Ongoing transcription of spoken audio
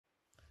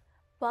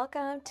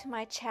Welcome to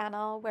my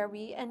channel where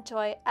we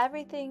enjoy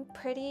everything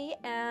pretty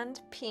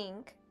and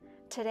pink.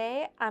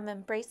 Today I'm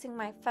embracing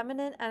my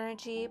feminine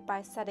energy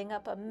by setting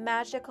up a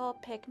magical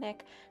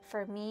picnic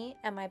for me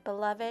and my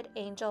beloved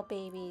angel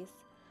babies.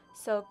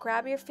 So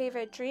grab your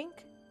favorite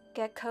drink,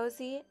 get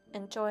cozy,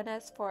 and join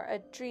us for a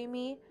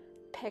dreamy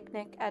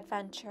picnic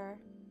adventure.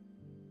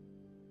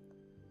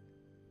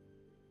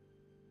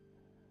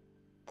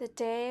 The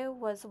day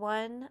was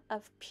one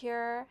of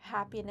pure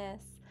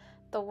happiness.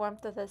 The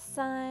warmth of the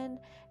sun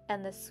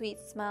and the sweet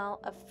smell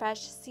of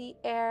fresh sea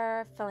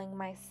air filling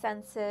my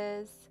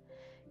senses.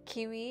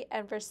 Kiwi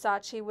and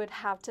Versace would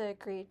have to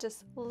agree.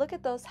 Just look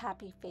at those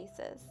happy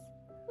faces.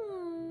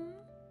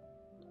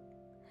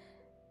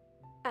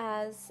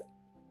 As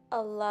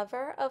a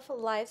lover of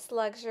life's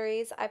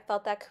luxuries, I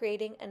felt that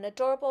creating an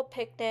adorable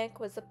picnic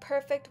was the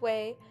perfect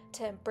way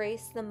to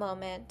embrace the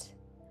moment.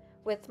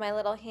 With my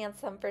little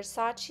handsome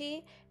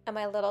Versace and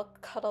my little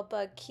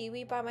cuddlebug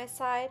Kiwi by my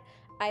side,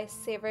 I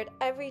savored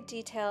every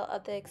detail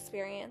of the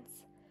experience,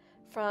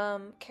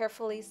 from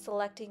carefully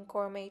selecting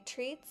gourmet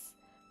treats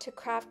to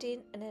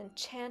crafting an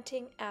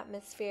enchanting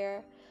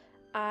atmosphere.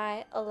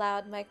 I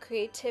allowed my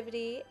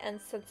creativity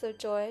and sense of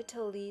joy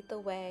to lead the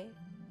way.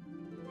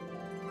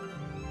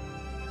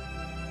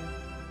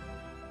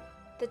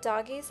 The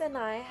doggies and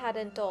I had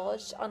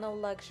indulged on a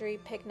luxury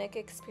picnic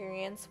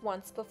experience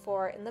once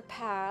before in the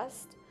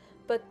past,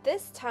 but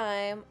this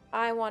time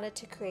I wanted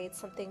to create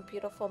something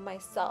beautiful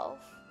myself.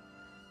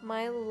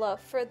 My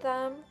love for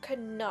them could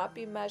not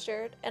be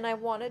measured, and I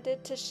wanted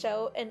it to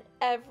show in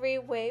every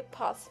way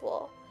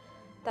possible.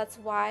 That's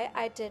why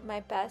I did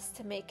my best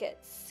to make it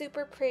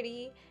super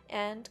pretty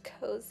and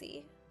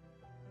cozy.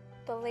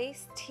 The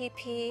lace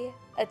teepee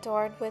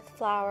adorned with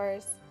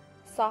flowers,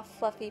 soft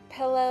fluffy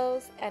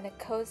pillows, and a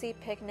cozy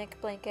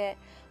picnic blanket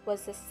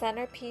was the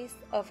centerpiece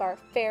of our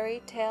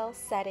fairy tale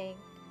setting.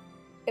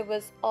 It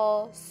was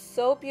all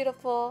so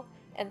beautiful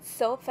and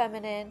so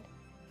feminine,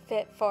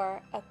 fit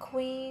for a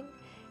queen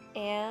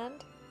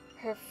and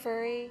her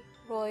furry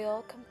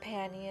royal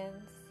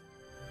companions.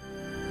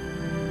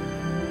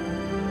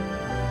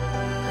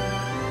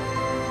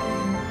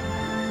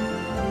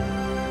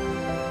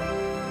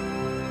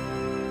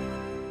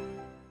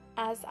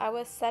 As I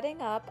was setting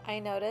up, I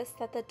noticed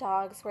that the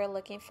dogs were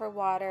looking for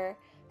water,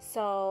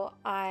 so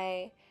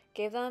I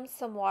gave them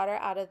some water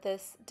out of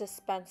this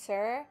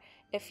dispenser.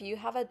 If you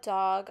have a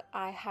dog,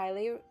 I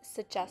highly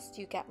suggest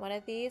you get one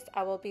of these.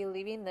 I will be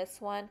leaving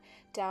this one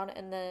down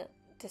in the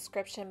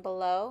description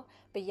below,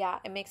 but yeah,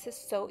 it makes it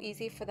so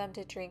easy for them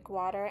to drink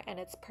water, and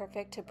it's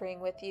perfect to bring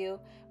with you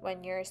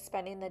when you're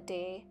spending the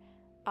day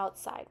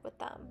outside with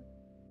them.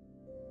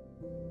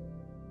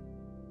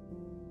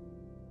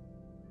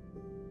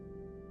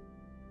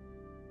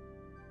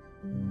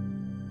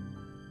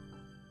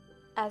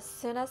 As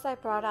soon as I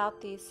brought out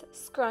these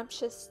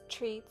scrumptious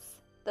treats,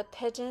 the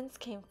pigeons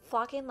came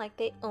flocking like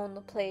they owned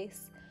the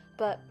place.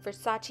 But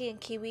Versace and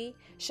Kiwi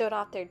showed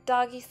off their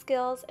doggy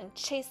skills and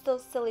chased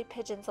those silly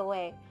pigeons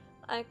away.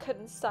 I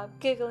couldn't stop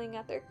giggling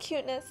at their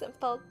cuteness and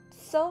felt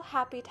so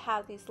happy to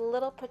have these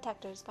little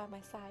protectors by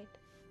my side.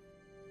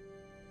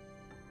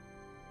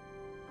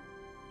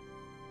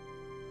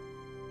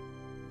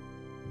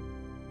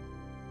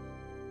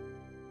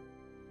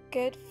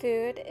 Good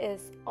food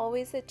is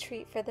always a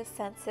treat for the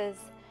senses,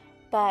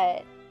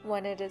 but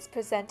when it is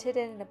presented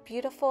in a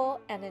beautiful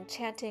and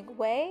enchanting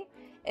way,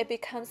 it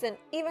becomes an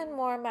even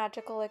more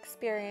magical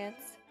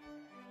experience.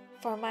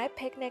 For my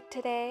picnic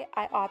today,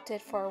 I opted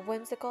for a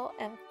whimsical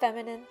and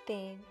feminine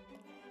theme,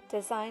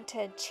 designed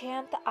to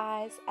enchant the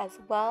eyes as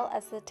well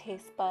as the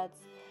taste buds.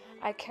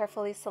 I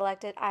carefully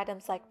selected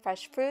items like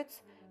fresh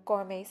fruits,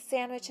 gourmet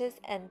sandwiches,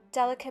 and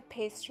delicate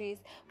pastries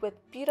with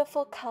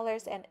beautiful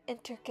colors and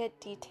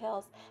intricate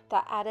details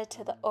that added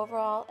to the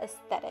overall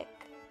aesthetic.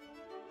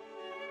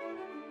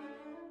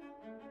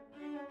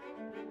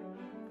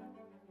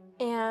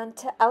 And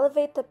to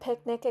elevate the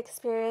picnic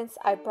experience,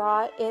 I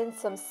brought in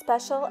some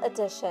special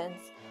additions.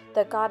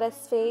 The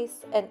Goddess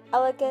Vase, an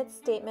elegant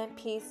statement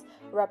piece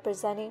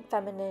representing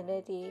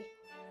femininity.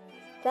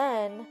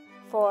 Then,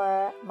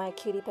 for my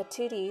cutie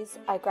patooties,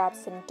 I grabbed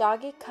some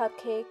doggy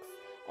cupcakes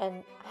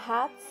and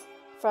hats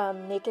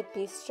from Naked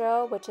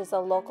Bistro, which is a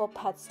local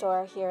pet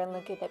store here in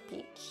Laguna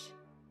Beach.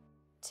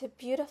 To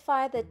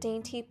beautify the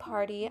dainty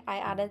party, I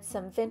added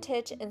some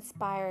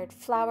vintage-inspired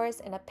flowers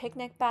in a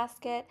picnic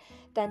basket.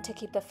 Then to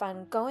keep the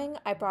fun going,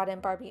 I brought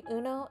in Barbie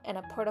Uno and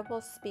a portable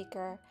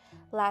speaker.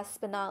 Last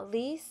but not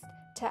least,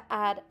 to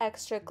add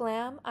extra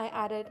glam, I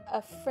added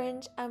a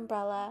fringe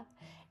umbrella.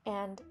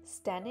 And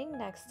standing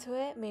next to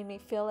it made me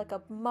feel like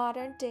a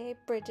modern-day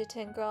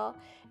Bridgerton girl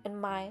in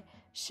my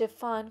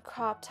chiffon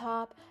crop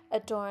top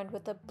adorned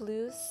with a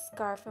blue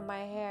scarf in my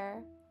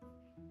hair.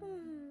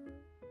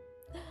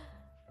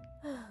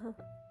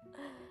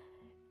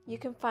 You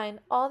can find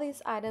all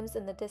these items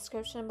in the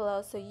description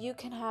below so you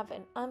can have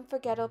an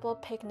unforgettable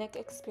picnic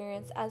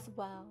experience as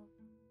well.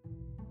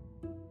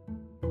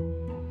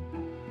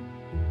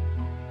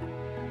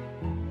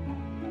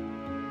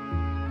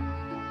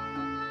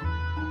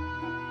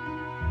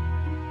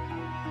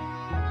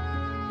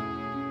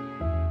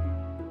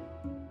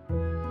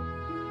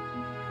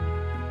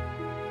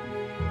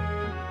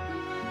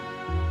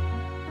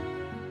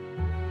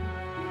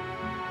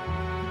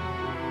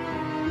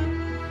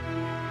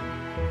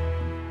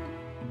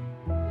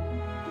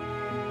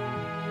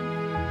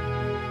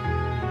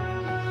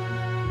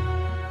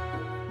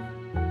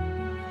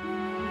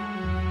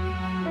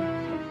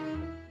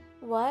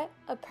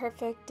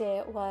 perfect day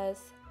it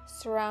was,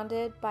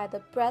 surrounded by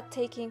the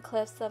breathtaking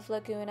cliffs of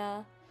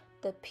Laguna,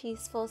 the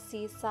peaceful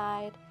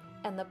seaside,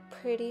 and the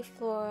pretty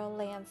floral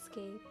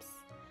landscapes,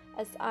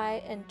 as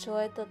I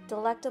enjoyed the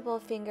delectable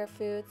finger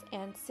foods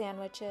and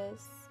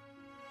sandwiches.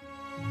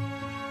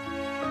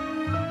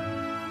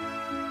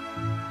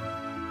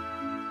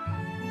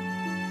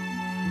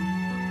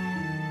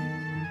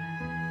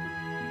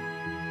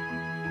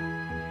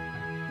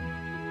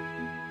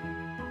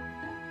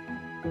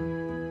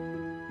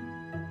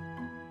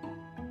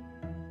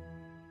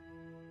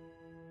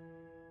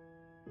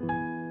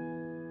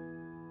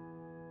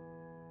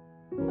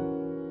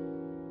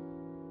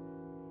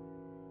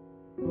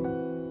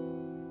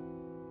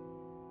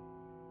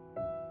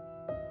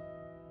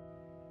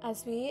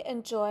 As we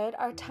enjoyed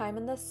our time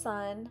in the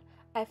sun,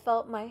 I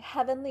felt my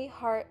heavenly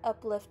heart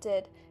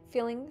uplifted,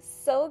 feeling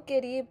so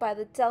giddy by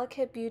the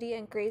delicate beauty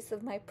and grace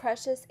of my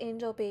precious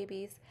angel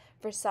babies.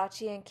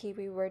 Versace and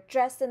Kiwi were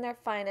dressed in their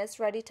finest,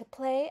 ready to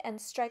play and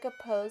strike a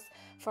pose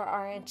for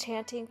our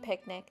enchanting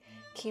picnic.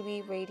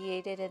 Kiwi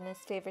radiated in his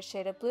favorite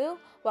shade of blue,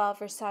 while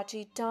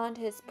Versace donned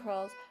his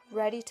pearls,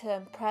 ready to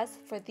impress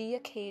for the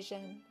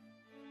occasion.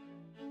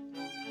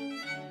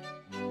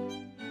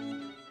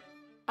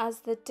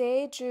 As the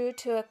day drew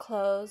to a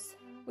close,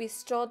 we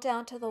strolled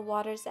down to the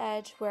water's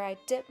edge where I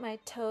dipped my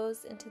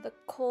toes into the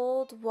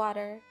cold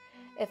water.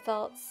 It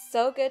felt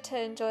so good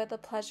to enjoy the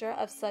pleasure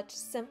of such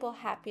simple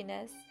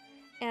happiness,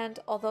 and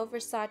although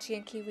Versace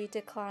and Kiwi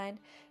declined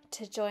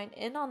to join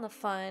in on the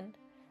fun,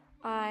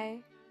 I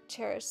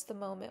cherished the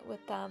moment with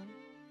them.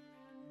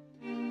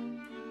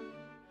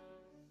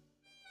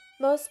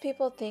 Most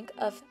people think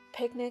of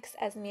picnics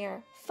as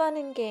mere fun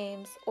and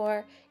games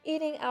or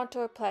eating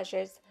outdoor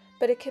pleasures,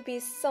 but it could be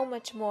so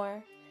much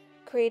more.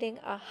 Creating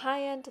a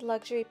high-end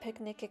luxury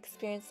picnic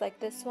experience like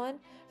this one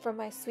for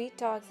my sweet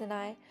dogs and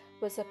I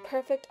was a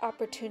perfect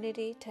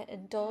opportunity to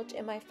indulge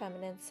in my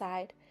feminine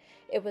side.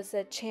 It was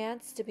a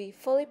chance to be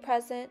fully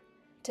present,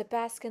 to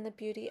bask in the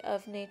beauty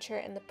of nature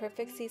and the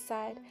perfect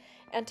seaside,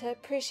 and to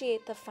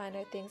appreciate the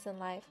finer things in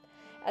life.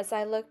 As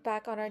I look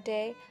back on our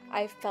day,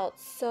 I felt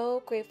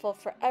so grateful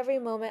for every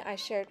moment I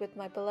shared with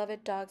my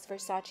beloved dogs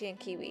Versace and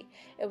Kiwi.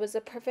 It was a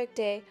perfect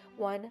day,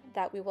 one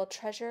that we will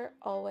treasure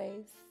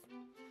always.